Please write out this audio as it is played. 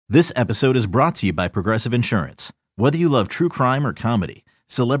This episode is brought to you by Progressive Insurance. Whether you love true crime or comedy,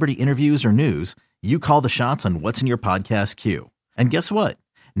 celebrity interviews or news, you call the shots on what's in your podcast queue. And guess what?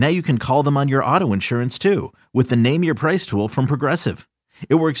 Now you can call them on your auto insurance too with the Name Your Price tool from Progressive.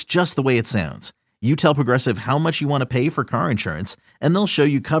 It works just the way it sounds. You tell Progressive how much you want to pay for car insurance, and they'll show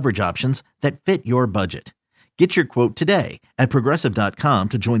you coverage options that fit your budget. Get your quote today at Progressive.com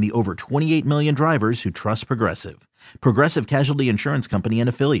to join the over 28 million drivers who trust Progressive. Progressive Casualty Insurance Company and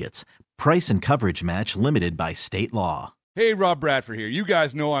Affiliates. Price and coverage match limited by state law. Hey, Rob Bradford here. You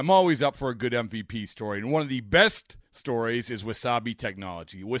guys know I'm always up for a good MVP story, and one of the best stories is Wasabi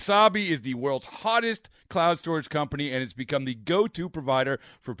Technology. Wasabi is the world's hottest cloud storage company, and it's become the go-to provider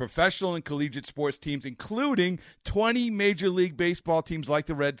for professional and collegiate sports teams, including 20 Major League Baseball teams like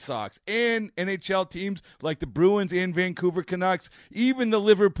the Red Sox and NHL teams like the Bruins and Vancouver Canucks. Even the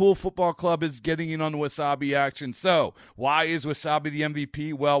Liverpool Football Club is getting in on the Wasabi action. So, why is Wasabi the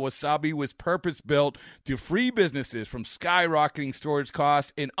MVP? Well, Wasabi was purpose-built to free businesses from skyrocketing storage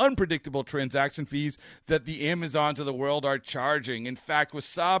costs and unpredictable transaction fees that the Amazons of the world are charging. In fact,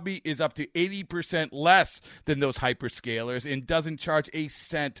 Wasabi is up to 80% less than those hyperscalers and doesn't charge a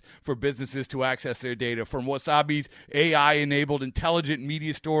cent for businesses to access their data. From Wasabi's AI-enabled intelligent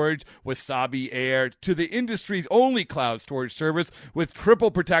media storage, Wasabi Air, to the industry's only cloud storage service with triple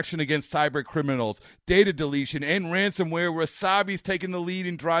protection against cyber criminals, data deletion, and ransomware, Wasabi's taken the lead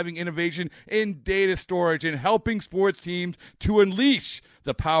in driving innovation in data storage and helping sports teams to unleash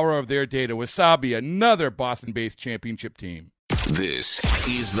the power of their data. Wasabi, another Boston-based championship team. This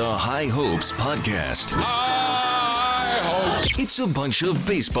is the High Hopes Podcast. High Hopes. It's a bunch of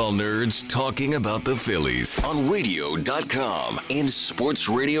baseball nerds talking about the Phillies on radio.com and Sports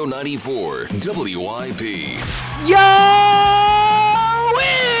Radio 94 WIP. Yo!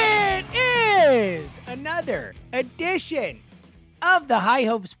 It is another edition of the High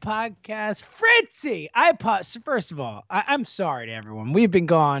Hopes Podcast. Fritzy, first of all, I'm sorry to everyone. We've been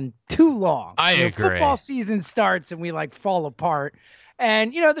gone too long. I agree. Football season starts and we fall apart.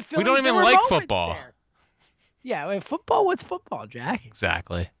 And the Phillies, we don't even like football. There. Yeah, football. What's football, Jack?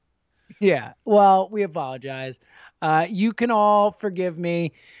 Exactly. Yeah. Well, we apologize. You can all forgive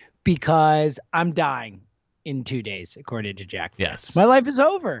me because I'm dying in 2 days, according to Jack. Yes. My life is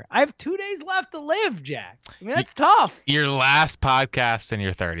over. I have 2 days left to live, Jack. I mean, that's tough. Your last podcast in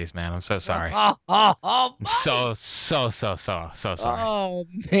your 30s, man. I'm so sorry. I'm so sorry. Oh,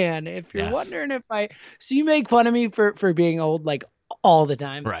 man. If you're wondering so you make fun of me for being old, all the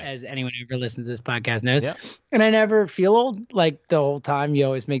time, right, as anyone who ever listens to this podcast knows. Yep. And I never feel old. The whole time you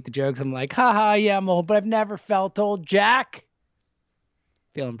always make the jokes. I'm like, haha, yeah, I'm old, but I've never felt old, Jack.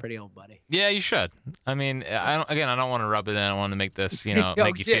 Feeling pretty old, buddy. Yeah, you should. I mean, I don't want to rub it in. I don't want to make this,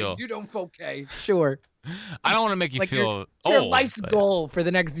 make you feel. You don't okay, sure. I don't want to make you feel old. Your life's goal for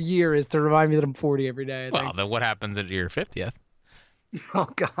the next year is to remind me that I'm 40 every day. Well, then what happens at your 50th? Oh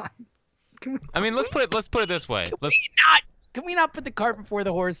God. Let's put it this way. Can we not put the cart before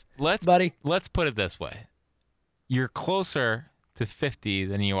the horse, buddy? Let's put it this way. You're closer to 50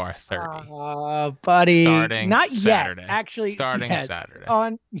 than you are 30. Buddy. Starting not Saturday. Yet. Actually, starting yes,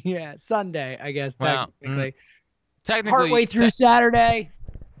 Saturday. Sunday, I guess. Well, technically, partway through Saturday.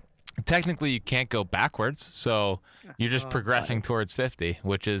 Technically, you can't go backwards, so you're just progressing towards 50,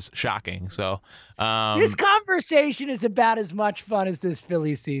 which is shocking. So, this conversation is about as much fun as this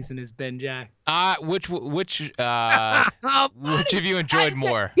Phillies season has been, Jack. Which have you enjoyed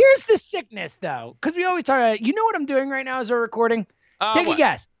more? Here's the sickness, though, because we always talk about. You know what I'm doing right now as we're recording? Take a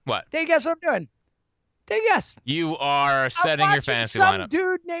guess. What? Take a guess what I'm doing. Take a guess. You are setting your fantasy some lineup.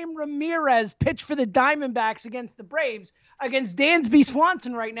 Dude named Ramirez pitch for the Diamondbacks against the Braves against Dansby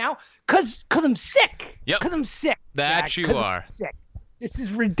Swanson right now because I'm sick. Yep. Because I'm sick. That Jack, you are. I'm sick. This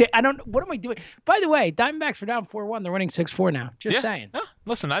is ridiculous. What am I doing? By the way, Diamondbacks are down 4-1. They're winning 6-4 now. Just saying. Oh,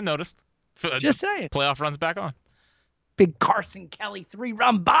 listen, I noticed. Just saying. Playoff runs back on. Big Carson Kelly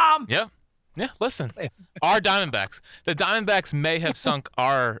 3-run bomb. Yeah. Yeah, listen, our Diamondbacks. The Diamondbacks may have sunk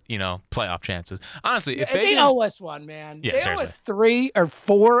our, playoff chances. Honestly, if they owe us one, man. Yeah, they seriously. owe us 3 or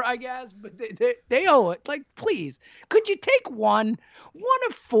 4, I guess, but they owe it. Please, could you take one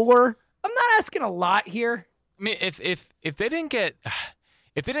of 4? I'm not asking a lot here. I mean, if they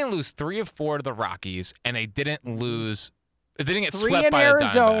didn't lose 3 of 4 to the Rockies and they didn't lose, if they didn't get 3 swept in by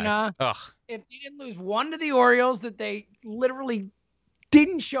Arizona, the Diamondbacks, if they didn't lose 1 to the Orioles that they literally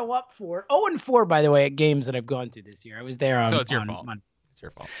didn't show up for. 0-4, by the way, at games that I've gone to this year. I was there on. So it's your fault. It's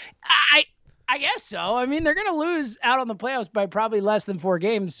your fault. I guess so. I mean, they're going to lose out on the playoffs by probably less than 4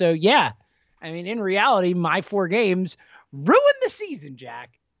 games. So yeah, I mean, in reality, my 4 games ruined the season,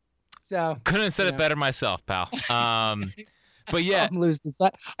 Jack. So couldn't have said it better myself, pal. But yeah,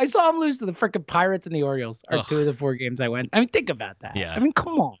 I saw him lose to the freaking Pirates and the Orioles. Are 2 of the 4 games I went. I mean, think about that. Yeah. I mean,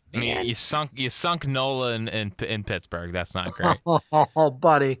 come on, man. I mean, you sunk Nola in Pittsburgh. That's not great. Oh,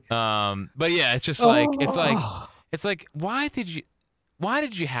 buddy. But yeah, it's just like it's like why did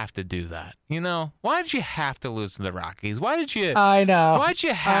you have to do that? You know, why did you have to lose to the Rockies? Why did you have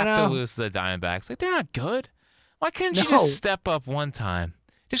to lose to the Diamondbacks? Like, they're not good. Why couldn't you just step up one time?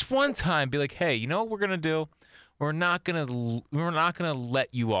 Just one time, be like, hey, you know what we're gonna do? We're not gonna let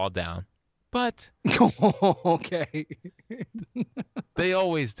you all down. But okay. They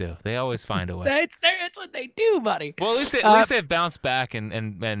always do. They always find a way. That's what they do, buddy. Well, at least they bounced back and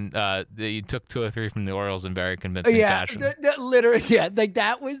you took 2 or 3 from the Orioles in very convincing fashion. Literally, like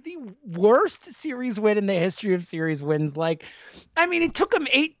that was the worst series win in the history of series wins. Like, I mean, it took them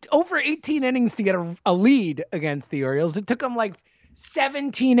over 18 innings to get a lead against the Orioles. It took them like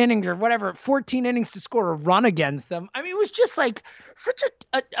 17 innings or whatever, 14 innings to score a run against them. I mean, it was just like such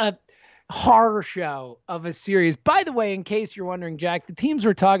a horror show of a series. By the way, in case you're wondering, Jack, the teams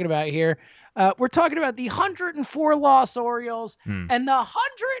we're talking about here, we're talking about the 104 loss Orioles and the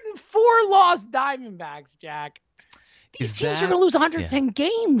 104 loss Diamondbacks, Jack. These teams are going to lose 110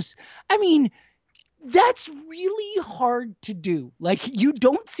 games. I mean, that's really hard to do. Like, you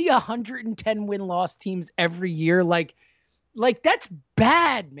don't see 110 win-loss teams every year. Like that's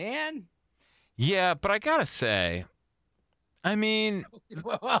bad, man. Yeah, but I gotta say, I mean,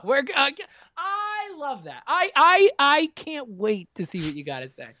 I love that. I can't wait to see what you gotta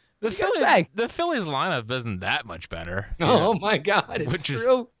say. The Phillies lineup isn't that much better. Oh my God, it's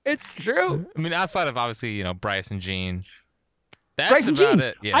true. It's true. I mean, outside of obviously, Bryce and Gene. That's about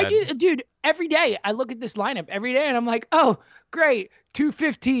it. Yeah. I do, dude. Every day I look at this lineup every day and I'm like, oh, great.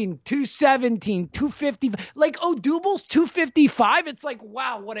 215, 217, 250. Like, Odubel's 255. It's like,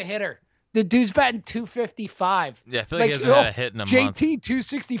 wow, what a hitter. The dude's batting 255. Yeah, I feel like he hasn't had a hit in a month. JT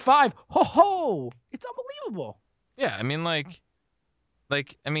 265. Ho! It's unbelievable. Yeah, I mean,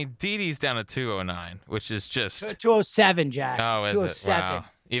 Didi's down to 209, which is just 207, Jack. Oh, is it? Wow.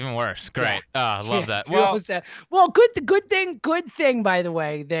 Even worse. Great. Love that. Well, good thing, by the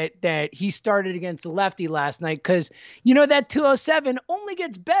way, that he started against the lefty last night, because that 207 only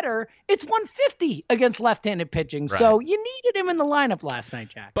gets better. It's 150 against left-handed pitching. Right. So you needed him in the lineup last night,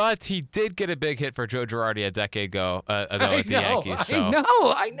 Jack. But he did get a big hit for Joe Girardi a decade ago with the Yankees. So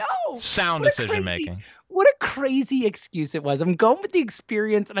I know. Sound decision making. What a crazy excuse it was. I'm going with the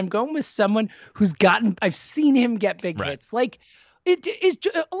experience, and I'm going with someone I've seen him get big hits. Like,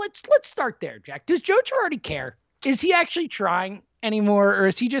 let's start there, Jack. Does Joe Girardi care? Is he actually trying anymore, or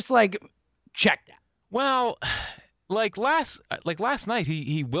is he just like, check that? Well, like last night,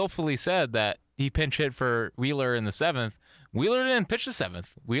 he willfully said that he pinch hit for Wheeler in the 7th. Wheeler didn't pitch the 7th.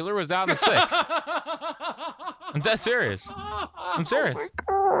 Wheeler was out in the 6th. I'm dead serious. I'm serious.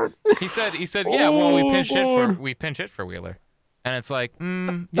 Oh He said, yeah, well, we pinch hit for Wheeler, and it's like,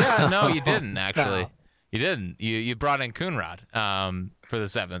 yeah, no, you didn't actually. No. You didn't. You brought in Coonrod for the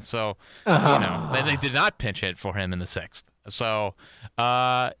 7th, so and they did not pinch hit for him in the 6th. So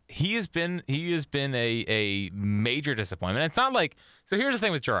he has been a major disappointment. It's not like, so here's the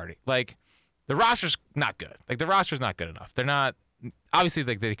thing with Girardi, like, the roster's not good. Like, the roster's not good enough. They're not, obviously,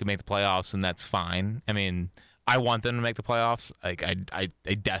 like, they could make the playoffs, and that's fine. I mean, I want them to make the playoffs. Like, I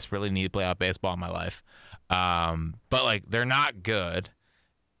desperately need playoff baseball in my life. But like, they're not good.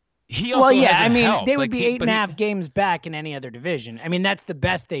 He also helped. They would be 8.5 games back in any other division. I mean, that's the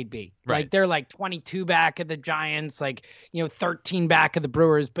best they'd be. Right. Like, they're like 22 back of the Giants, like, 13 back of the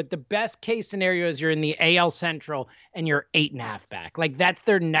Brewers. But the best case scenario is you're in the AL Central and you're 8.5 back. Like, that's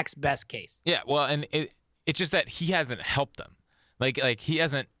their next best case. Yeah, well, and it's just that he hasn't helped them. Like he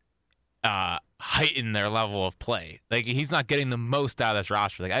hasn't heightened their level of play. Like, he's not getting the most out of this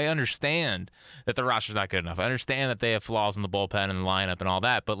roster. Like, I understand that the roster's not good enough. I understand that they have flaws in the bullpen and the lineup and all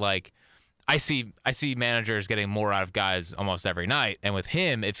that, but like, I see managers getting more out of guys almost every night, and with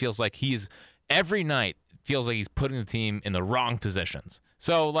him, it feels like every night feels like he's putting the team in the wrong positions.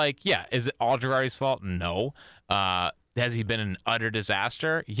 So, like, yeah, is it all Girardi's fault? No. Has he been an utter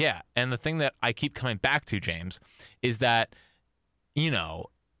disaster? Yeah. And the thing that I keep coming back to, James, is that,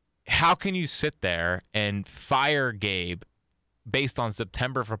 how can you sit there and fire Gabe based on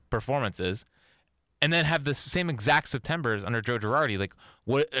September performances, and then have the same exact Septembers under Joe Girardi? Like,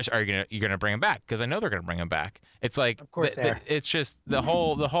 what are you gonna bring him back? Because I know they're gonna bring him back. It's like, of course, it's just the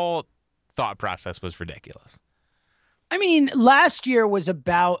whole thought process was ridiculous. I mean, last year was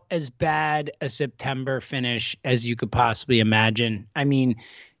about as bad a September finish as you could possibly imagine. I mean,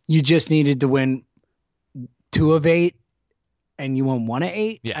 you just needed to win 2 of 8. And you won 1 of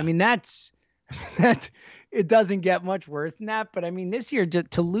 8. Yeah. I mean, that it doesn't get much worse than that. But I mean, this year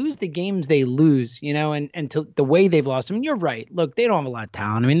to lose the games they lose, and to the way they've lost. I mean, you're right. Look, they don't have a lot of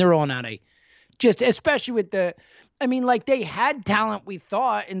talent. I mean, they're rolling out especially with they had talent, we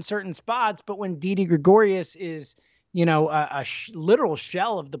thought, in certain spots, but when Didi Gregorius is, a literal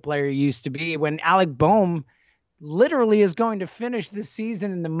shell of the player he used to be, when Alec Boehm literally is going to finish this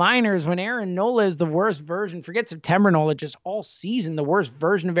season in the minors, when Aaron Nola is the worst version, forget September Nola, just all season, the worst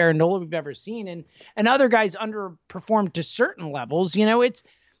version of Aaron Nola we've ever seen, and other guys underperformed to certain levels,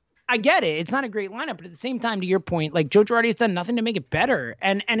 I get it. It's not a great lineup, but at the same time, to your point, like Joe Girardi has done nothing to make it better.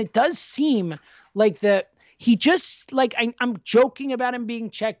 And it does seem like he just I'm joking about him being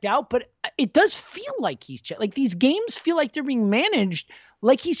checked out, but it does feel like he's checked. Like these games feel like they're being managed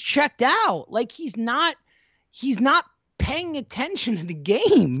like he's checked out. Like he's not paying attention to the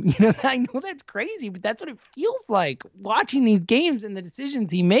game. I know that's crazy, but that's what it feels like watching these games and the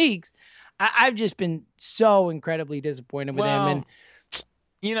decisions he makes. I've just been so incredibly disappointed with him. And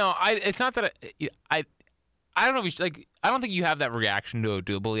it's not that I don't know if I don't think you have that reaction to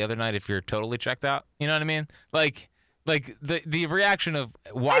Odubel the other night if you're totally checked out. You know what I mean? Like the reaction of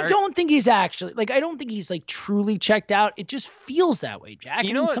why I don't think he's actually I don't think he's truly checked out. It just feels that way, Jack.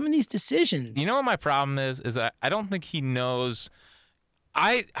 Some of these decisions. You know what my problem is that I don't think he knows.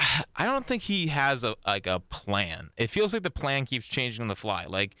 I don't think he has a plan. It feels like the plan keeps changing on the fly.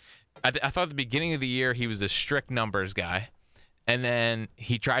 Like I thought at the beginning of the year he was a strict numbers guy, and then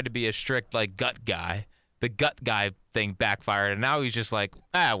he tried to be a strict gut guy. The gut guy thing backfired, and now he's just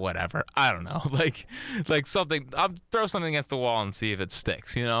whatever. I don't know. Something. I'll throw something against the wall and see if it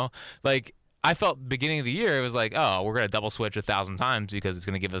sticks. I felt beginning of the year it was we're gonna double switch 1,000 times because it's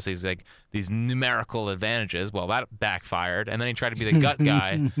gonna give us these numerical advantages. Well, that backfired, and then he tried to be the gut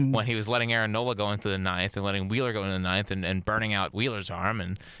guy when he was letting Aaron Nola go into the ninth and letting Wheeler go into the ninth and burning out Wheeler's arm,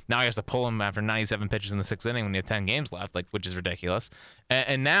 and now he has to pull him after 97 pitches in the sixth inning when you have 10 games left, which is ridiculous.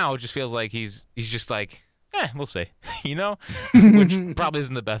 And now it just feels like he's just we'll see, which probably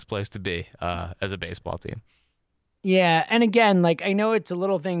isn't the best place to be as a baseball team. Yeah, and again, I know it's a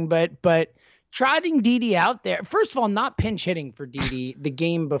little thing, but trotting Didi out there, first of all, not pinch hitting for Didi the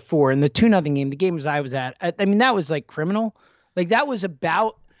game before, in the 2-0 game, the games I was at, I mean, that was criminal. That was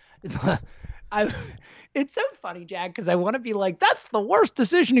about, it's so funny, Jack, because I want to be that's the worst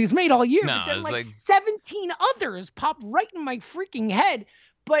decision he's made all year. No, but then 17 others pop right in my freaking head.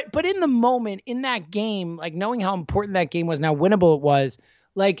 But in the moment, in that game, knowing how important that game was and how winnable it was,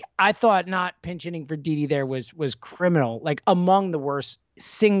 I thought not pinch hitting for Didi there was criminal, among the worst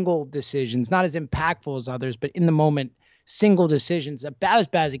single decisions, not as impactful as others, but in the moment, single decisions, about as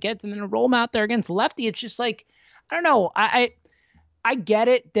bad as it gets. And then to roll him out there against lefty, it's just I don't know. I get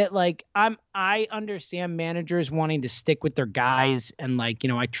it that I understand managers wanting to stick with their guys and I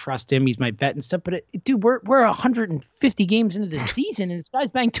trust him, he's my vet and stuff, but dude, we're 150 games into the season and this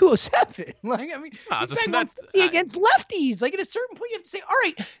guy's batting 207. He's batting 150 against lefties. At a certain point you have to say, all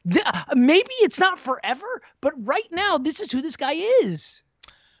right, maybe it's not forever, but right now this is who this guy is.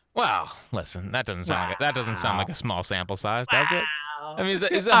 Well, listen, that doesn't sound like a small sample size, does it? I mean,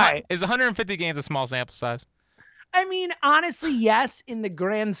 is 150 games a small sample size? I mean, honestly, yes. In the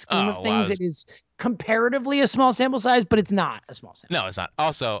grand scheme of things, it is comparatively a small sample size, but it's not a small sample. No, it's not.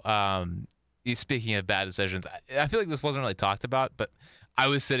 Also, speaking of bad decisions, I feel like this wasn't really talked about, but I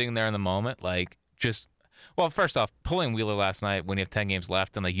was sitting there in the moment, first off, pulling Wheeler last night when you have 10 games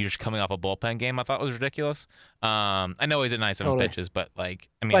left and you just coming off a bullpen game, I thought was ridiculous. I know he's at 97 pitches, but at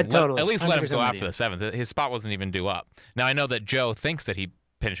least let him go out for the seventh. His spot wasn't even due up. Now I know that Joe thinks that he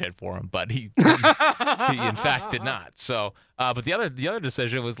pinch hit for him, but he in fact did not. So, but the other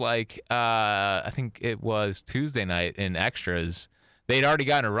decision was I think it was Tuesday night in extras. They'd already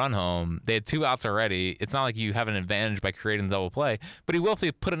gotten a run home. They had 2 outs already. It's not like you have an advantage by creating the double play, but he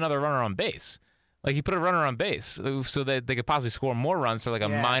willfully put another runner on base. He put a runner on base so that they could possibly score more runs for a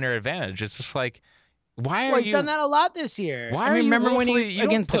minor advantage. It's just he's done that a lot this year. I remember when he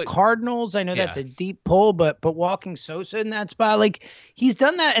against the Cardinals. I know that's a deep pull, but walking Sosa in that spot, he's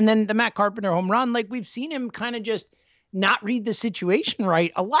done that. And then the Matt Carpenter home run, we've seen him kind of just not read the situation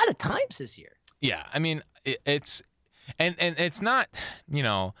right a lot of times this year. Yeah, I mean it's it's not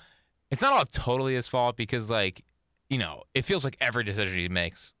it's not all totally his fault because it feels like every decision he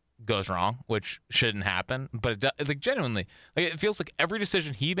makes goes wrong, which shouldn't happen, but genuinely, it feels like every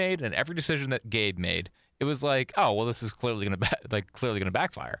decision he made and every decision that Gabe made, it was this is clearly gonna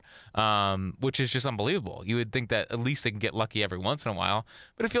backfire, which is just unbelievable. You would think that at least they can get lucky every once in a while,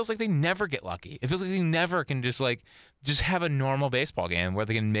 but it feels like they never get lucky. It feels like they never can just have a normal baseball game where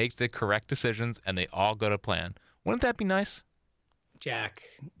they can make the correct decisions and they all go to plan. Wouldn't that be nice? Jack,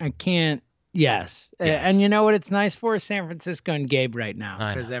 I can't Yes. Yes. And you know what it's nice for? San Francisco and Gabe right now,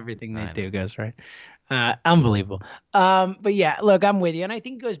 I because know. everything they I do goes right. Unbelievable. But yeah, look, I'm with you. And I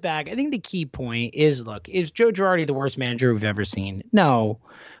think it goes back. I think the key point is, look, is Joe Girardi the worst manager we've ever seen? No.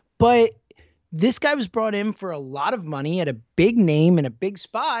 But this guy was brought in for a lot of money at a big name and a big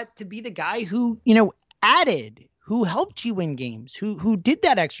spot to be the guy who, added, who helped you win games, who did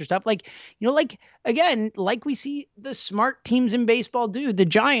that extra stuff. Like, again, like we see the smart teams in baseball do, the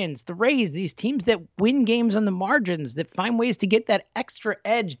Giants, the Rays, these teams that win games on the margins, that find ways to get that extra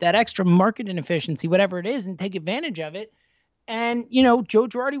edge, that extra market inefficiency, whatever it is, and take advantage of it. And, Joe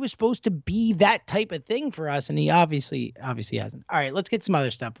Girardi was supposed to be that type of thing for us, and he obviously hasn't. All right, let's get some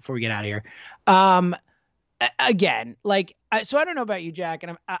other stuff before we get out of here. Again, so I don't know about you, Jack,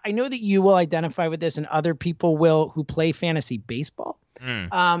 and I know that you will identify with this, and other people will who play fantasy baseball.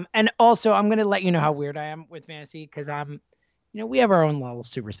 And also, I'm going to let you know how weird I am with fantasy, because we have our own little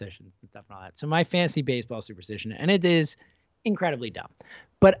superstitions and stuff and all that. So my fantasy baseball superstition, and it is incredibly dumb,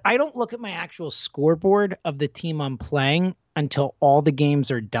 but I don't look at my actual scoreboard of the team I'm playing until all the games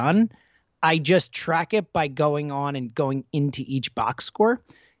are done. I just track it by going on and going into each box score.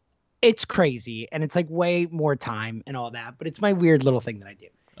 It's crazy, and it's like way more time and all that, but it's my weird little thing that I do.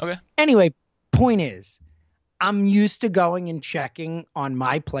 Okay. Anyway, point is, I'm used to going and checking on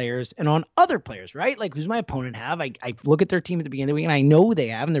my players and on other players, right? Like, who's my opponent have? I look at their team at the beginning of the week, and I know who they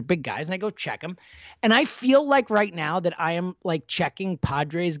have, and they're big guys, and I go check them. And I feel like right now that I am like checking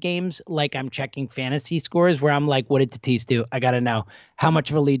Padres games like I'm checking fantasy scores, where I'm like, what did Tatis do? I got to know. How much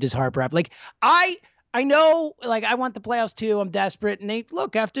of a lead does Harper have? Like, I know, like, I want the playoffs too. I'm desperate. And they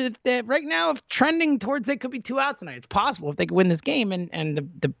look after right now, if trending towards, they could be 2 out tonight. It's possible if they could win this game, and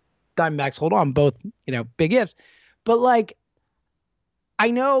the Diamondbacks hold on, both, big ifs. But like,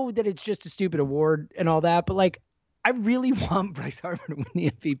 I know that it's just a stupid award and all that, but like, I really want Bryce Harper to win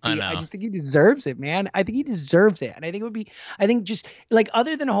the MVP. I just think he deserves it, man. I think he deserves it. And I think just like,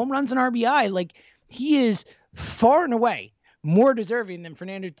 other than home runs and RBI, like, he is far and away more deserving than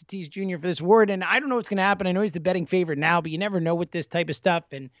Fernando Tatis Jr. for this award. And I don't know what's going to happen. I know he's the betting favorite now, but you never know with this type of stuff.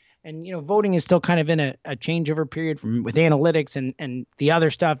 And voting is still kind of in a changeover period with analytics and the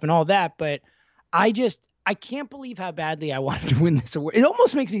other stuff and all that. But I can't believe how badly I wanted to win this award. It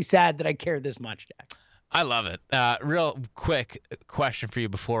almost makes me sad that I care this much, Jack. I love it. Real quick question for you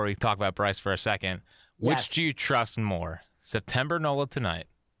before we talk about Bryce for a second. Yes. Which do you trust more, September Nola tonight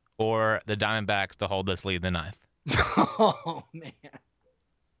or the Diamondbacks to hold this lead the 9th? Oh, man.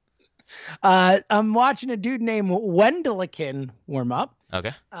 I'm watching a dude named Wendelican warm up.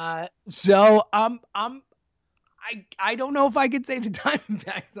 Okay. So I don't know if I could say the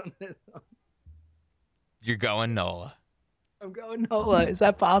Diamondbacks on this one. You're going Nola. I'm going Nola. Is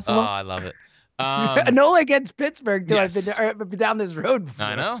that possible? Oh, I love it. Nola against Pittsburgh, too. Yes. I've been down this road before.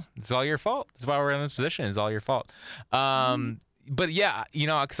 I know. It's all your fault. That's why we're in this position. It's all your fault. But yeah,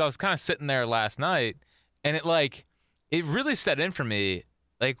 because I was kind of sitting there last night, and it really set in for me,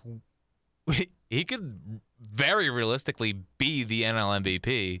 like, he could very realistically be the NL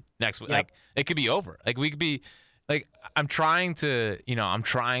MVP next week. Yep. Like, it could be over. Like, we could be, like, I'm trying to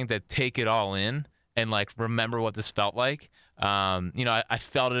take it all in and, like, remember what this felt like. I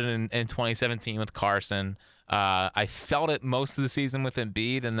felt it in 2017 with Carson. I felt it most of the season with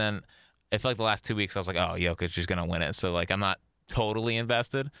Embiid, and then I feel like the last 2 weeks I was like, oh, Jokic is gonna win it. So, like, I'm not totally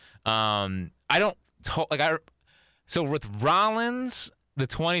invested. So with Rollins, the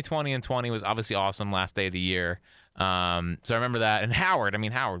 2020 and 20 was obviously awesome last day of the year. So I remember that. And Howard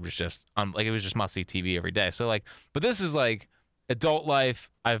was just it was just must-see TV every day. So, like, but this is like adult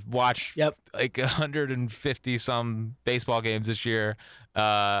life. I've watched like 150 some baseball games this year.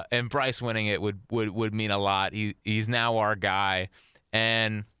 And Bryce winning it would mean a lot. He's now our guy.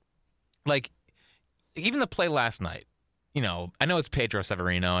 And like, even the play last night, I know it's Pedro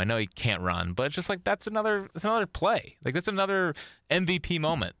Severino. I know he can't run, but it's just like that's another play. Like, that's another MVP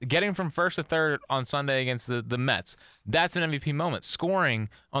moment. Getting from first to third on Sunday against the Mets, that's an MVP moment. Scoring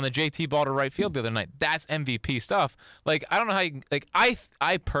on the JT ball to right field the other night, that's MVP stuff. Like, I don't know how you, like,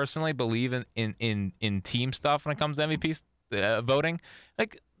 I personally believe in team stuff when it comes to MVP voting.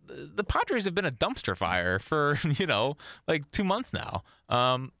 Like, the Padres have been a dumpster fire for, like 2 months now.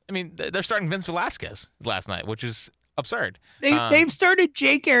 I mean, they're starting Vince Velasquez last night, which is absurd. They've started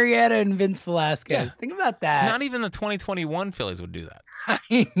Jake Arrieta and Vince Velasquez. Yeah. Think about that. Not even the 2021 Phillies would do that.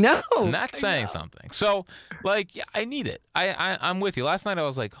 I know. And that's saying something. So, like, yeah, I need it. I'm with you. Last night I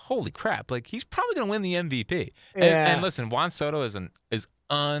was like, holy crap! Like, he's probably gonna win the MVP. Yeah. And listen, Juan Soto is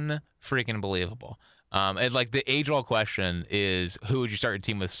unfreaking believable. And like the age-old question is, who would you start your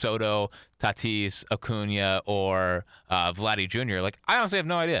team with? Soto, Tatis, Acuna, or Vladdy Jr.? Like, I honestly have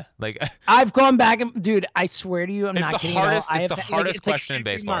no idea. Like, I've gone back and, dude, I swear to you, I'm not kidding. It's the hardest question in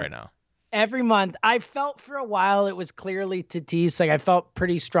baseball right now. Every month, I felt for a while it was clearly Tatis. Like, I felt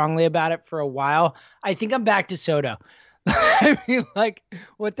pretty strongly about it for a while. I think I'm back to Soto. I mean, like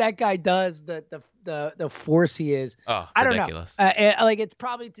what that guy does, the force he is. Oh, I don't ridiculous. know. Like it's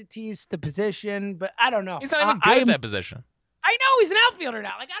probably Tatis, the position, but I don't know. He's not even good at that position. I know he's an outfielder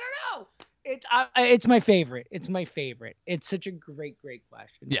now. Like I don't know. It's my favorite. It's my favorite. It's such a great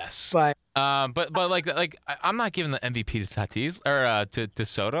question. Yes, but like I'm not giving the MVP to Tatis or to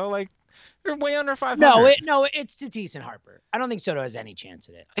Soto. Like they're way under 500. No, it's Tatis and Harper. I don't think Soto has any chance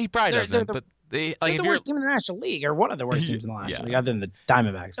at it. He probably doesn't. But they're the worst team in the National League, or one of the worst teams in the National League, other than the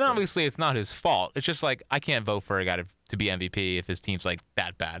Diamondbacks. And obviously, it's not his fault. It's just like I can't vote for a guy to be MVP if his team's like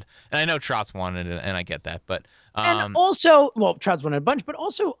that bad. And I know Trout's won it, and I get that. But and also, well, Trout's won a bunch, but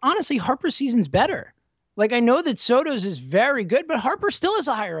also, honestly, Harper's season's better. Like, I know that Soto's is very good, but Harper still has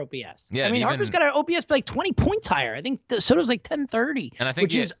a higher OPS. Yeah, I mean, Harper's got an OPS like 20 points higher. I think Soto's like 1030, and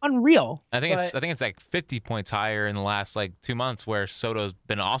which is unreal. I think it's like 50 points higher in the last like 2 months, where Soto's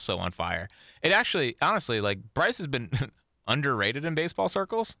been also on fire. It actually, honestly, like Bryce has been underrated in baseball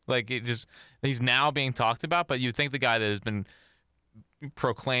circles. Like he's now being talked about, but you'd think the guy that has been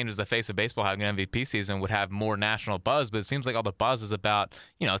proclaimed as the face of baseball having an MVP season would have more national buzz, but it seems like all the buzz is about,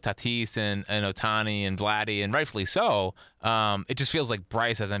 Tatis and Ohtani and Vladdy, and rightfully so. It just feels like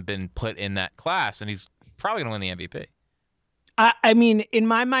Bryce hasn't been put in that class, and he's probably going to win the MVP. I mean, in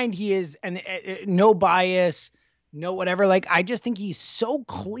my mind, he is, and no bias, no whatever. Like, I just think he's so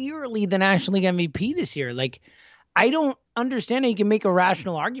clearly the National League MVP this year. Like, I don't understand how you can make a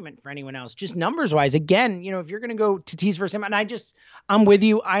rational argument for anyone else, just numbers wise. Again, if you're going to go Tatis versus him, and I'm with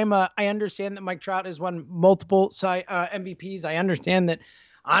you. I understand that Mike Trout has won multiple MVPs. I understand that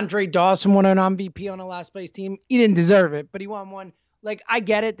Andre Dawson won an MVP on a last place team. He didn't deserve it, but he won one. Like, I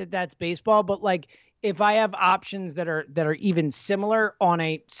get it that's baseball, but like, if I have options that are even similar on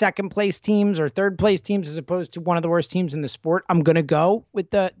a second place teams or third place teams as opposed to one of the worst teams in the sport, I'm going to go with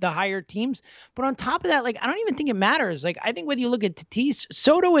the higher teams. But on top of that, like, I don't even think it matters. Like, I think whether you look at Tatis,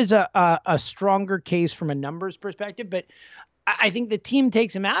 Soto is a stronger case from a numbers perspective, but I think the team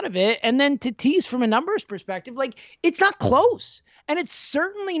takes him out of it. And then Tatis from a numbers perspective, like, it's not close. And it's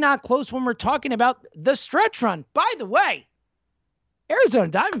certainly not close when we're talking about the stretch run. By the way, Arizona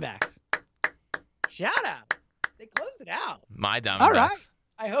Diamondbacks. Shout out. They close it out. My Diamondbacks. All right.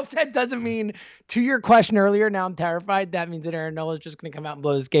 I hope that doesn't mean, to your question earlier, now I'm terrified. That means that Aaron Nola is just going to come out and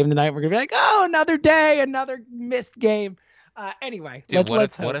blow this game tonight. We're going to be like, oh, another day, another missed game. Anyway, dude,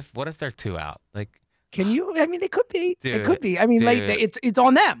 what if they're 2 out? Like, can you? I mean, they could be. Dude, they could be. I mean, like, it's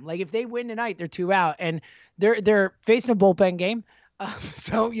on them. Like, if they win tonight, they're 2 out, and they're facing a bullpen game.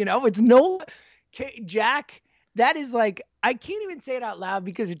 So it's Nola, Jack. That is like, I can't even say it out loud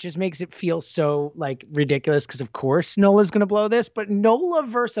because it just makes it feel so like ridiculous. Because of course Nola's going to blow this, but Nola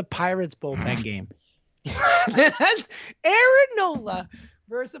versus a Pirates bullpen game. That's Aaron Nola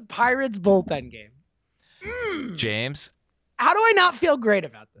versus a Pirates bullpen game. James, how do I not feel great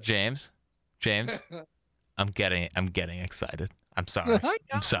about this? James, I'm getting excited. I'm sorry.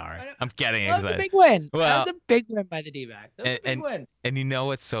 I'm sorry. I'm getting excited. That was a big win. Well, that was a big win by the D-backs. That was a big win. And you know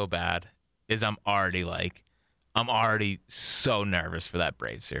what's so bad is I'm already so nervous for that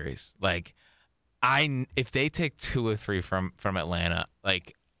Braves series. Like, if they take 2 or 3 from Atlanta,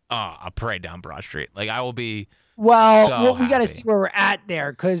 like, I'll parade down Broad Street. Like, I will be. Well, we got to see where we're at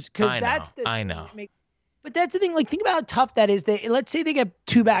there, because that's the. I know. But that's the thing. Like, think about how tough that is. Let's say they get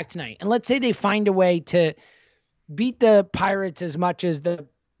 2 back tonight, and let's say they find a way to beat the Pirates as much as the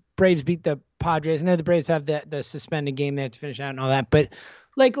Braves beat the Padres. I know the Braves have the suspended game they have to finish out and all that, but.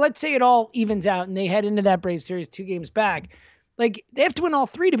 Like, let's say it all evens out and they head into that Braves series 2 games back. Like, they have to win all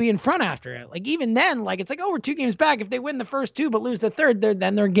 3 to be in front after it. Like, even then, like, it's like, oh, we're 2 games back. If they win the first 2 but lose the third,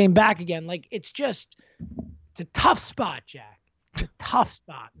 then they're game back again. Like, it's a tough spot, Jack. It's a tough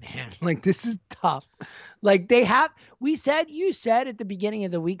spot, man. Like, this is tough. Like, you said at the beginning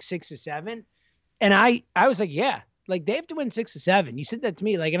of the week 6 or 7, and I was like, yeah. Like, they have to win 6 or 7. You said that to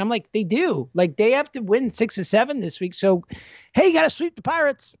me. Like, and I'm like, they do. Like, they have to win 6 or 7 this week. So, hey, you got to sweep the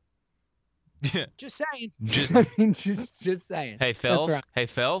Pirates. Yeah. Just saying. Just saying. Hey, Phils. Right. Hey,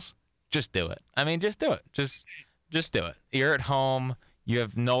 Phils. Just do it. I mean, just do it. Just do it. You're at home. You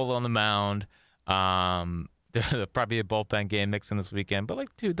have Nola on the mound. There'll probably be a bullpen game mixing this weekend. But,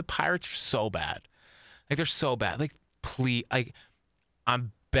 like, dude, the Pirates are so bad. Like, they're so bad. Like, please. Like,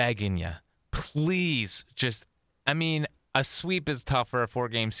 I'm begging you. Please just. I mean, a sweep is tough for a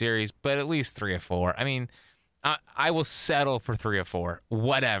 4-game series, but at least 3 or 4. I mean, I will settle for 3 or 4.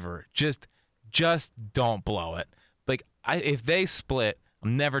 Whatever. Just don't blow it. Like, if they split,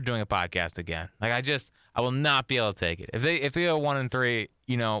 I'm never doing a podcast again. Like, I will not be able to take it. If they go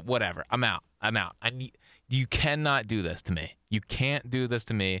 1-3, whatever. I'm out. You cannot do this to me. You can't do this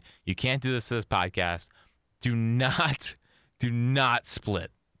to me. You can't do this to this podcast. Do not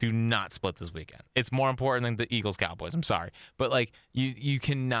split. Do not split this weekend. It's more important than the Eagles-Cowboys. I'm sorry. But, like, you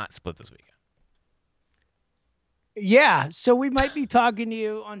cannot split this weekend. Yeah, so we might be talking to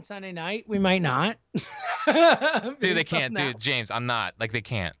you on Sunday night. We might not. Dude, they can't. Dude, James, I'm not. Like, they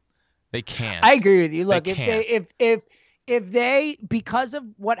can't. They can't. I agree with you. Look, if they, because of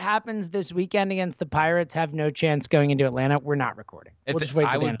what happens this weekend against the Pirates, have no chance going into Atlanta, we're not recording. We'll just wait.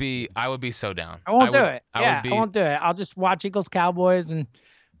 I would be so down. I won't do it. I won't do it. I'll just watch Eagles Cowboys and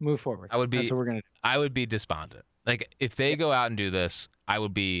move forward. That's what we're gonna do. I would be despondent. Like, if they go out and do this, I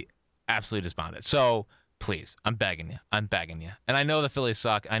would be absolutely despondent. So please, I'm begging you. And I know the Phillies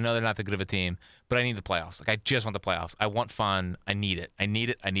suck. I know they're not that good of a team, but I need the playoffs. Like, I just want the playoffs. I want fun. I need it.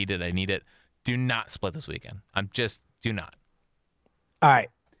 Do not split this weekend. Do not. All right.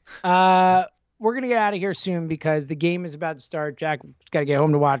 We're going to get out of here soon because the game is about to start. Jack's got to get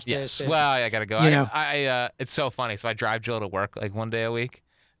home to watch this. Yes. Well, I got to go. It's so funny. So I drive Jill to work like one day a week.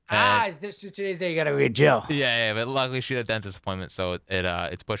 Today's day you got to be with Jill. Yeah, but luckily she had a dentist appointment, so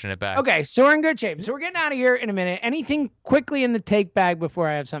it's pushing it back. Okay, so we're in good shape. So we're getting out of here in a minute. Anything quickly in the take bag before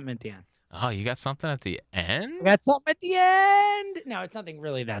I have something at the end? Oh, you got something at the end? I got something at the end. No, it's nothing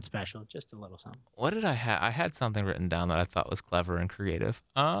really that special. Just a little something. What did I have? I had something written down that I thought was clever and creative.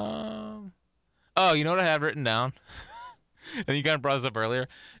 Oh, you know what I had written down? And you kind of brought this up earlier.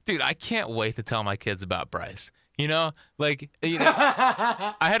 Dude, I can't wait to tell my kids about Bryce. I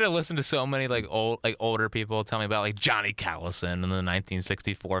had to listen to so many older people tell me about like Johnny Callison and the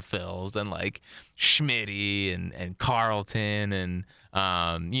 1964 Phils and like Schmitty and Carlton and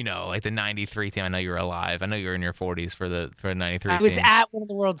like the 93 team. I know you were alive. I know you were in your 40s for the 93 I was at one of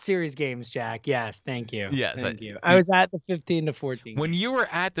the World Series games, Jack. Yes, thank you. Yes, thank you. I was at the 15-14. When you were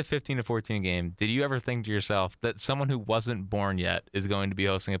at the 15-14 game, did you ever think to yourself that someone who wasn't born yet is going to be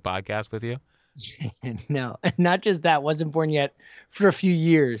hosting a podcast with you? No, not just that. Wasn't born yet for a few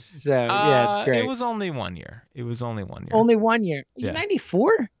years. So yeah, it's great. It was only 1 year. Only 1 year. Yeah.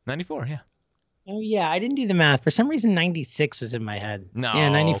 94? 94, yeah. Oh yeah, I didn't do the math. For some reason, 96 was in my head. No, yeah,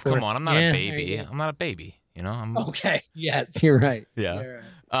 94. Come on, I'm not a baby. I'm not a baby. Okay. Yes, you're right. Yeah. You're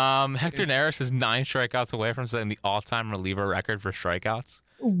right. Hector Neris is 9 strikeouts away from setting the all-time reliever record for strikeouts.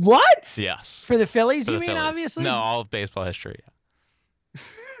 What? Yes. For the Phillies, For you the mean? Phillies. Obviously. No, all of baseball history. Yeah.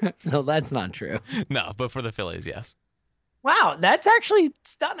 No, that's not true. No, but for the Phillies, yes. Wow, that's actually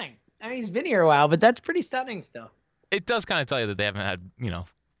stunning. I mean, he's been here a while, but that's pretty stunning still. It does kind of tell you that they haven't had,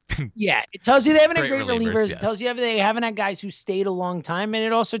 Yeah, it tells you they haven't had Great great relievers. relievers, yes. It tells you they haven't had guys who stayed a long time, and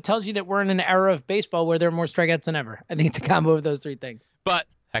it also tells you that we're in an era of baseball where there are more strikeouts than ever. I think it's a combo of those three things. But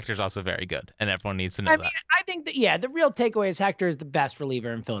Hector's also very good, and everyone needs to know that. I think that, the real takeaway is Hector is the best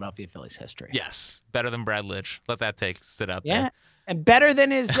reliever in Philadelphia Phillies history. Yes, better than Brad Lidge. Let that sit out Yeah, there. and better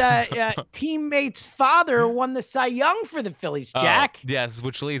than his teammate's father won the Cy Young for the Phillies, Jack. Yes,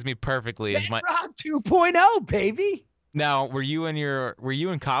 which leads me perfectly. Rock 2.0, baby. Now, were you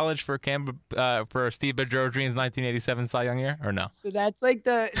in college for Steve Bedrosian's 1987 Cy Young year, or no? So that's like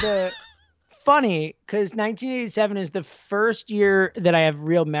the funny, because 1987 is the first year that I have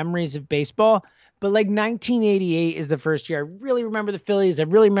real memories of baseball. But like 1988 is the first year I really remember the Phillies. I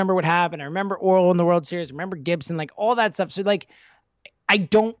really remember what happened. I remember Orel in the World Series. I remember Gibson, like all that stuff. So like, I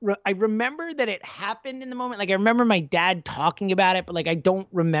remember that it happened in the moment. Like I remember my dad talking about it, but like I don't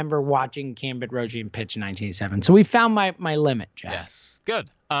remember watching Cam Bedrosian pitch in 1987. So we found my limit, Jack. Yes, good.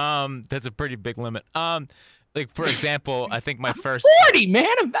 That's a pretty big limit. Like for example, I think my first 40, man.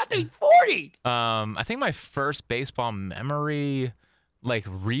 I'm about to be 40. I think my first baseball memory, like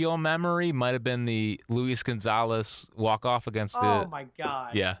real memory, might have been the Luis Gonzalez walk-off against the. Oh my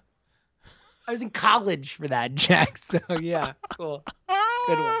God. Yeah. I was in college for that, Jack. So yeah, cool.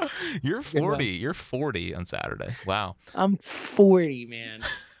 Good one. You're 40. You're 40 on Saturday. Wow. I'm 40, man.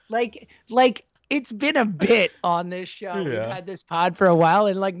 Like it's been a bit on this show. Yeah. We've had this pod for a while,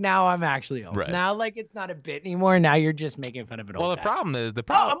 and like now I'm actually old. Right. Now like it's not a bit anymore. Now you're just making fun of it. Well, the guy. problem is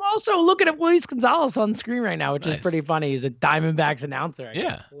Oh, I'm also looking at Luis Gonzalez on screen right now, which is Nice. pretty funny. He's a Diamondbacks announcer. I Yeah.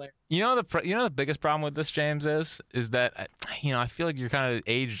 guess. Hilarious. You know the biggest problem with this, James, is that I feel like you're kind of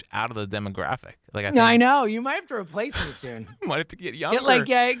aged out of the demographic. Like I know. You might have to replace me soon. might have to get younger.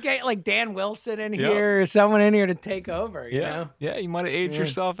 Get like Dan Wilson in here or someone in here to take over. You know? Yeah, you might have aged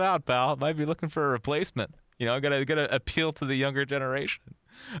yourself out, pal. Might be looking for a replacement. Gotta appeal to the younger generation.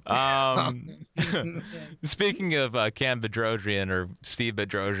 Speaking of Cam Bedrosian or Steve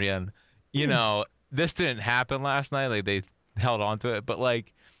Bedrosian, this didn't happen last night. Like, they held on to it, but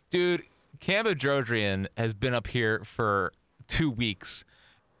like, dude, Cam Bedrosian has been up here for 2 weeks,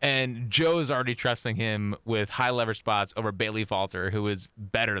 and Joe's already trusting him with high leverage spots over Bailey Falter, who is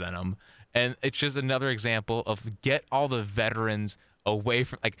better than him. And it's just another example of get all the veterans away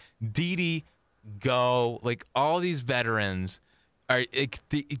from, like, Didi, go, like, all these veterans are, it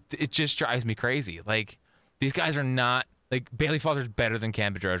just drives me crazy. Like, these guys are not, like, Bailey Falter's better than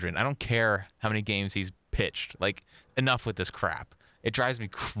Cam Bedrosian. I don't care how many games he's pitched. Like, enough with this crap. It drives me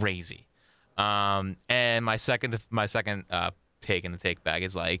crazy. And my second take in the take bag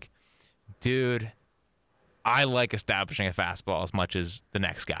is like, dude, I like establishing a fastball as much as the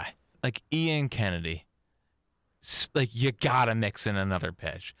next guy. Like, Ian Kennedy, like, you gotta mix in another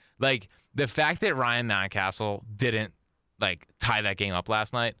pitch. Like, the fact that Ryan Mountcastle didn't, like, tie that game up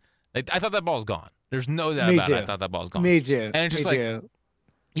last night, like, I thought that ball was gone. There's no doubt about it. I thought that ball was gone. Me too. And it's just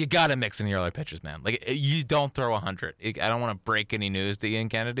you gotta mix in your other pitches, man. Like, you don't throw 100. I don't want to break any news to Ian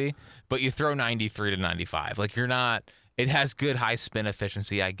Kennedy, but you throw 93 to 95. Like, you're not. It has good high spin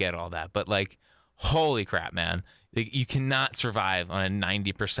efficiency. I get all that, but like, holy crap, man! Like, you cannot survive on a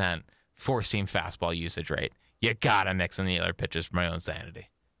 90% four-seam fastball usage rate. You gotta mix in the other pitches for my own sanity.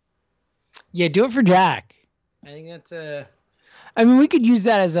 Yeah, do it for Jack. I think that's I mean, we could use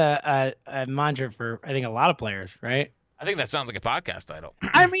that as a mantra for, I think, a lot of players, right? I think that sounds like a podcast title.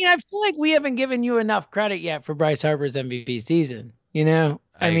 I mean, I feel like we haven't given you enough credit yet for Bryce Harper's MVP season.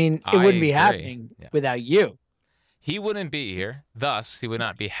 I mean, it wouldn't be happening without you. He wouldn't be here. Thus, he would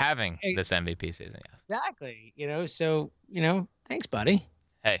not be having this MVP season. Yes. Exactly. So, thanks, buddy.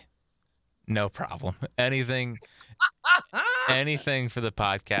 Hey, no problem. Anything for the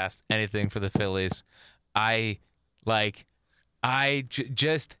podcast, anything for the Phillies.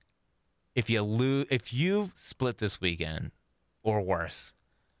 Just, if you split this weekend or worse,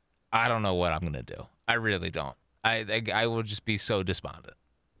 I don't know what I'm going to do. I really don't. I will just be so despondent.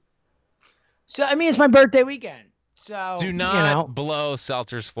 So, I mean, it's my birthday weekend. So do not blow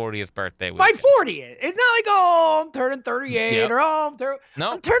Seltzer's 40th birthday weekend. My 40th. It's not like, I'm turning 38 or I'm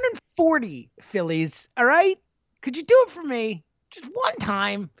turning 40, Phillies. All right? Could you do it for me? Just one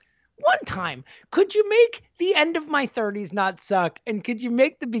time. One time. Could you make the end of my 30s not suck? And could you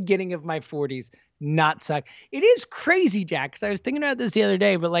make the beginning of my 40s not suck? It is crazy, Jack, because I was thinking about this the other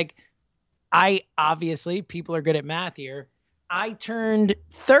day, but like, people are good at math here. I turned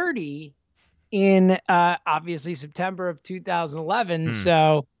 30 in obviously September of 2011.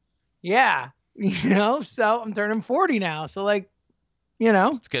 So yeah, so I'm turning 40 now. So like,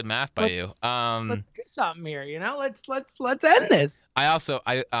 it's good math by you. Let's do something here. Let's end this. I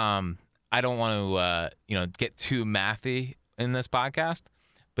don't want to get too mathy in this podcast,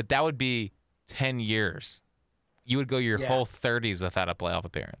 but that would be 10 years. You would go your whole 30s without a playoff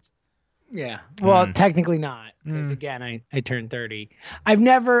appearance. Yeah. Well, technically not, because again, I turned 30.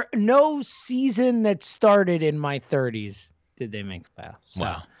 No season that started in my 30s did they make the playoffs. So.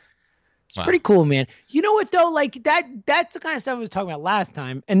 Wow. It's pretty cool, man. You know what, though? Like, that's the kind of stuff I was talking about last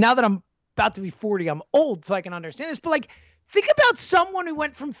time. And now that I'm about to be 40, I'm old, so I can understand this. But, like, think about someone who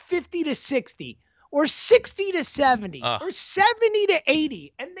went from 50 to 60 or 60 to 70 or 70 to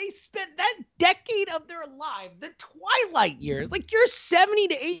 80. And they spent that decade of their life, the twilight years. Like, you're 70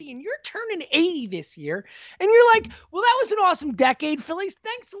 to 80 and you're turning 80 this year. And you're like, well, that was an awesome decade, Phillies.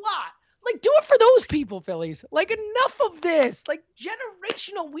 Thanks a lot. Like, do it for those people, Phillies. Like, enough of this. Like,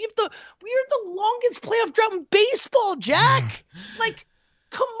 generational. We are the longest playoff drought in baseball, Jack. Like,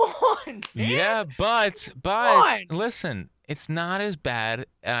 come on, man. Yeah, but listen, it's not as bad,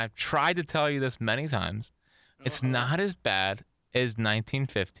 and I've tried to tell you this many times. It's not as bad as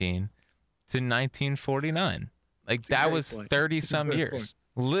 1915 to 1949. Like, that was 30-some years.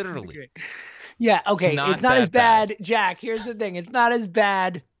 Literally. Okay. Yeah, okay. It's not as bad. Jack, here's the thing. It's not as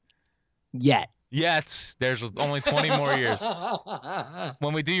bad yet. There's only 20 more years.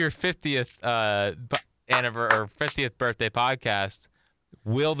 When we do your 50th anniversary or 50th birthday podcast,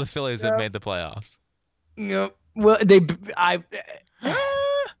 will the Phillies have made the playoffs? Yep. Well,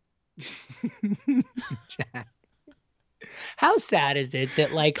 Jack, how sad is it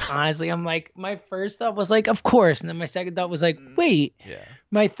that, like, honestly, I'm like, my first thought was like, of course, and then my second thought was like, wait. Yeah.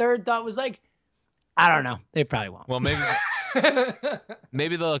 My third thought was like, I don't know. They probably won't. Well,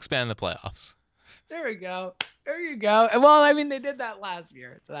 maybe they'll expand the playoffs. There we go. There you go. Well, I mean, they did that last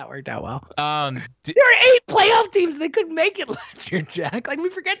year, so that worked out well. There were 8 playoff teams that could make it last year, Jack. Like, we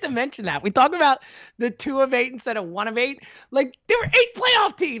forget to mention that. We talk about the 2 of 8 instead of 1 of 8. Like, there were 8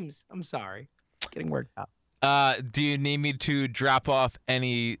 playoff teams. I'm sorry. Getting worked out. Do you need me to drop off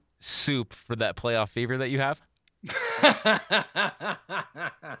any soup for that playoff fever that you have?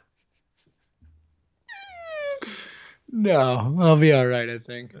 No, I'll be all right, I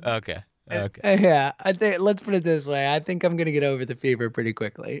think. Okay. Yeah, I think let's put it this way. I think I'm gonna get over the fever pretty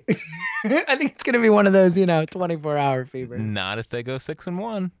quickly. I think it's gonna be one of those, 24-hour fever. Not if they go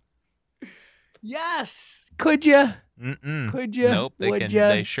 6-1. Yes. Could you? Could you? Nope.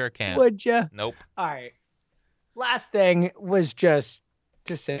 They sure can't. Would you? Nope. All right. Last thing was just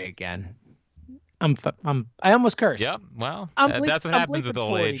to say again. I almost cursed. Yep. Well, I'm that's what happens with bleeping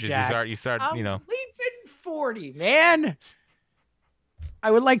old 40, age. Is Jack. you start. I'm bleeping 40, man. I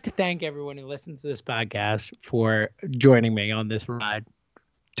would like to thank everyone who listens to this podcast for joining me on this ride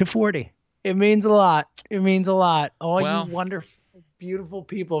to 40. It means a lot. It means a lot. All you wonderful, beautiful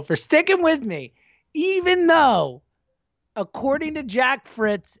people for sticking with me, even though, according to Jack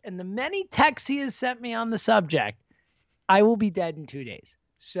Fritz and the many texts he has sent me on the subject, I will be dead in 2 days.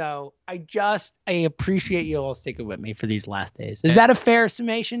 So I appreciate you all sticking with me for these last days. Is that a fair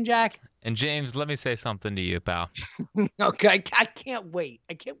summation, Jack? And James, let me say something to you, pal. Okay, I can't wait.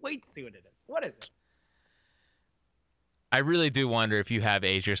 I can't wait to see what it is. What is it? I really do wonder if you have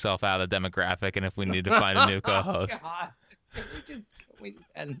aged yourself out of the demographic and if we need to find a new co-host. Oh, God. Can we just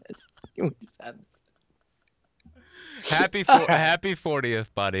end this? Can we just end this? Happy 40th,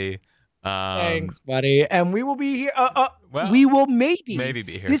 buddy. Thanks, buddy. And we will be here. Well, we will maybe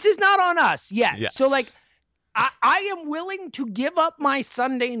be here. This is not on us yet. Yes. So, I am willing to give up my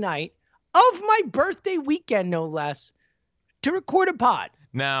Sunday night of my birthday weekend, no less, to record a pod.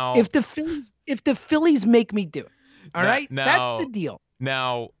 Now, if the Phillies make me do it, all right, that's the deal.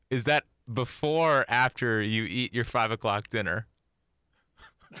 Now, is that before or after you eat your 5:00 dinner?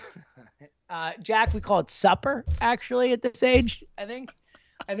 Jack, we call it supper. Actually, at this age, I think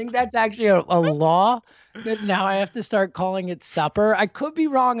that's actually a law that now I have to start calling it supper. I could be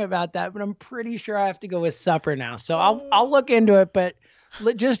wrong about that, but I'm pretty sure I have to go with supper now. So I'll look into it, but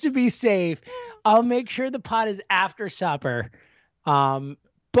just to be safe, I'll make sure the pod is after supper.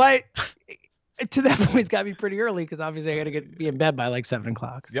 But to that point, it's got to be pretty early because obviously I got to be in bed by like 7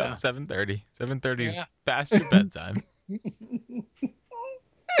 o'clock. So. Yep, 7:30. 7:30 is past your bedtime.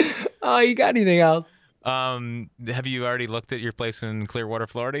 Oh, you got anything else? Have you already looked at your place in Clearwater,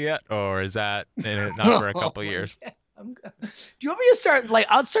 Florida yet, or is that not for a couple years? Yeah, do you want me to start?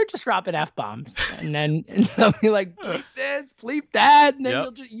 I'll start just dropping F-bombs, and then I'll be like, bleep this, bleep that, and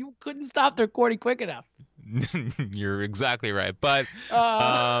then you couldn't stop the recording quick enough. You're exactly right. But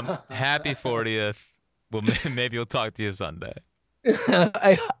happy 40th. Well, maybe we'll talk to you Sunday.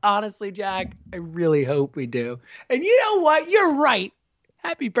 I honestly, Jack, I really hope we do. And you know what? You're right.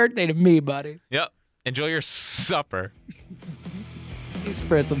 Happy birthday to me, buddy. Yep. Enjoy your supper. He's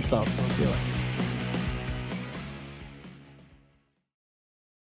Fritz himself. I'll see you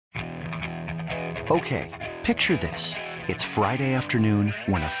later. Okay, picture this. It's Friday afternoon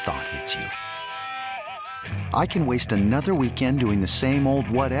when a thought hits you. I can waste another weekend doing the same old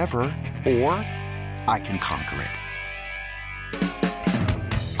whatever, or I can conquer it.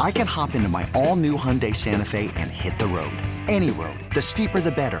 I can hop into my all-new Hyundai Santa Fe and hit the road. Any road. The steeper,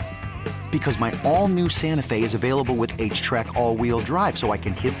 the better. Because my all-new Santa Fe is available with H-Track all-wheel drive, so I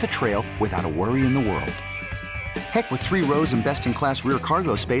can hit the trail without a worry in the world. Heck, with 3 rows and best-in-class rear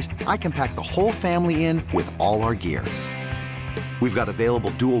cargo space, I can pack the whole family in with all our gear. We've got available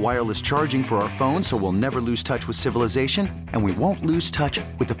dual wireless charging for our phones, so we'll never lose touch with civilization, and we won't lose touch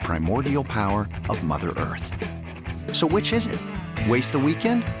with the primordial power of Mother Earth. So which is it? Waste the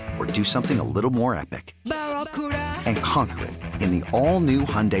weekend or do something a little more epic? And conquer it in the all-new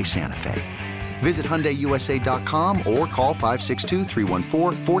Hyundai Santa Fe. Visit HyundaiUSA.com or call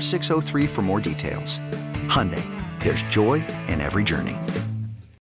 562-314-4603 for more details. Hyundai, there's joy in every journey.